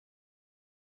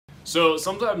So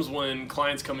sometimes when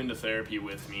clients come into therapy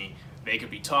with me, they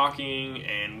could be talking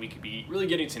and we could be really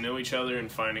getting to know each other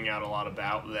and finding out a lot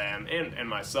about them and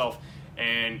myself.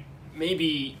 And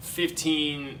maybe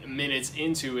 15 minutes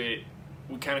into it,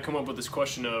 we kind of come up with this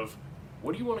question of,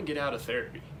 what do you want to get out of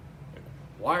therapy? Like,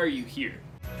 why are you here?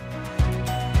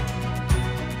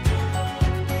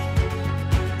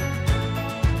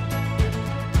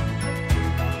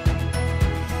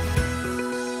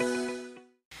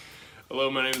 Hello,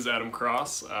 my name is Adam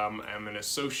Cross. I'm an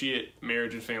associate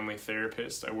marriage and family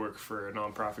therapist. I work for a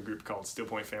nonprofit group called Steel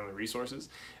Point Family Resources,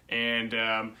 and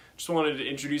just wanted to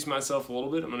introduce myself a little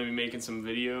bit. I'm going to be making some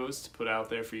videos to put out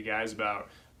there for you guys about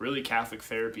really Catholic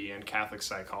therapy and Catholic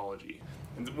psychology.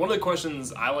 And one of the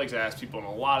questions I like to ask people, and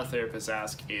a lot of therapists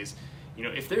ask, is,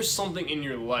 if there's something in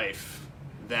your life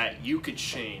that you could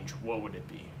change, what would it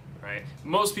be? Right?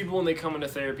 Most people, when they come into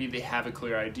therapy, they have a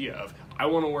clear idea of, I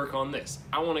want to work on this.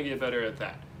 I want to get better at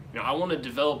that. I want to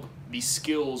develop these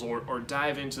skills or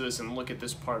dive into this and look at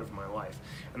this part of my life.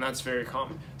 And that's very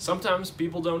common. Sometimes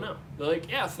people don't know. They're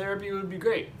like, yeah, therapy would be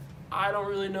great. I don't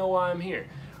really know why I'm here.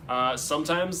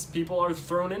 Sometimes people are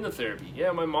thrown into therapy.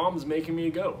 Yeah, my mom's making me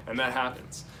go. And that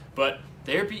happens. But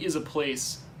therapy is a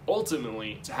place,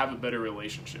 ultimately, to have a better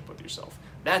relationship with yourself.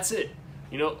 That's it.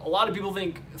 A lot of people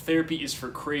think therapy is for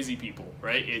crazy people,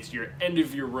 right? It's your end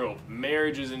of your rope,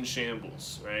 marriage is in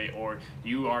shambles, right? Or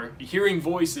you are hearing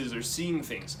voices or seeing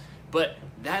things. But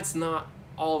that's not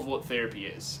all of what therapy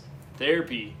is.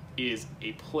 Therapy is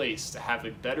a place to have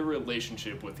a better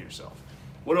relationship with yourself.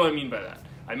 What do I mean by that?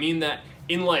 I mean that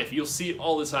in life, you'll see it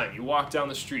all the time. You walk down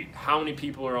the street, how many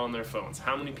people are on their phones?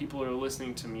 How many people are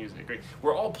listening to music, right?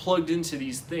 We're all plugged into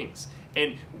these things.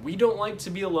 And we don't like to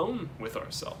be alone with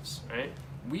ourselves, right?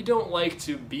 We don't like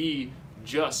to be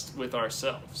just with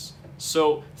ourselves.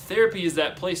 So therapy is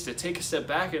that place to take a step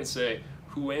back and say,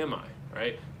 who am I,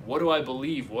 right? What do I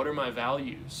believe? What are my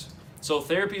values? So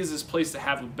therapy is this place to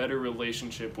have a better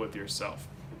relationship with yourself.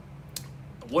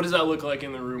 What does that look like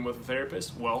in the room with a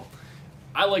therapist? Well,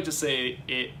 I like to say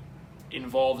it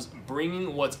involves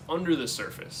bringing what's under the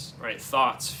surface, right?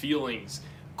 Thoughts, feelings,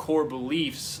 core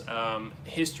beliefs,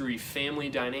 history, family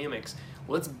dynamics.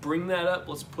 Let's bring that up,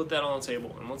 let's put that on the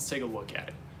table, and let's take a look at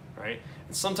it, right?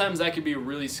 And sometimes that could be a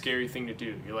really scary thing to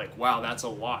do. You're like, wow, that's a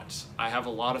lot. I have a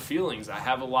lot of feelings. I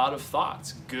have a lot of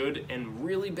thoughts, good and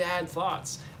really bad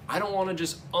thoughts. I don't want to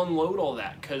just unload all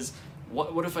that, because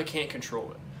what if I can't control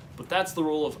it? But that's the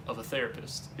role of a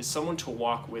therapist, is someone to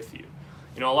walk with you.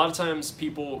 A lot of times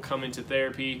people come into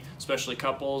therapy, especially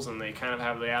couples, and they kind of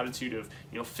have the attitude of,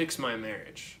 fix my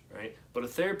marriage, right? But a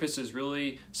therapist is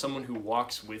really someone who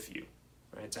walks with you,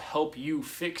 right? To help you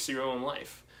fix your own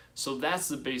life. So that's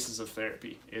the basis of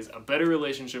therapy, is a better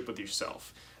relationship with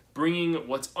yourself, bringing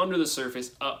what's under the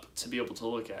surface up to be able to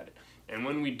look at it. And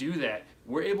when we do that,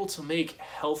 we're able to make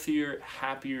healthier,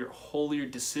 happier, holier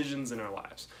decisions in our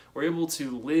lives. We're able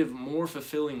to live more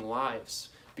fulfilling lives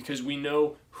because we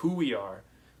know who we are,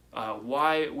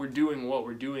 why we're doing what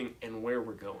we're doing, and where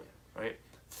we're going, right?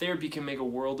 Therapy can make a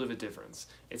world of a difference.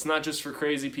 It's not just for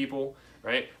crazy people,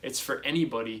 right? It's for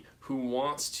anybody who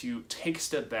wants to take a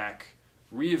step back,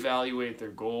 reevaluate their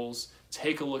goals,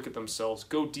 take a look at themselves,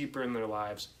 go deeper in their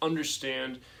lives,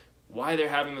 understand why they're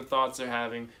having the thoughts they're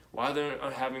having, why they're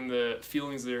having the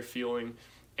feelings they're feeling,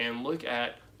 and look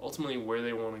at ultimately where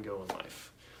they want to go in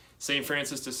life. St.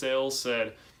 Francis de Sales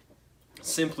said,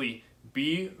 simply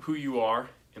be who you are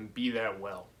and be that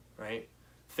well, right?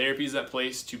 Therapy is that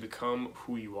place to become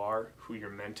who you are, who you're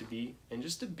meant to be, and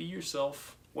just to be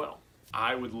yourself well.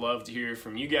 I would love to hear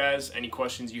from you guys, any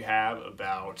questions you have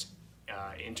about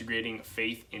integrating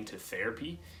faith into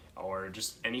therapy, or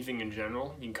just anything in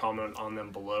general. You can comment on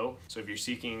them below. So if you're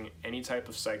seeking any type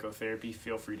of psychotherapy,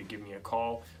 feel free to give me a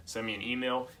call, send me an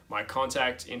email. My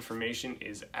contact information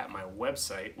is at my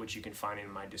website, which you can find in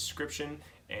my description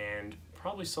and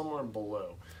probably somewhere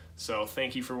below. So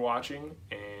thank you for watching,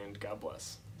 and God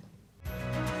bless.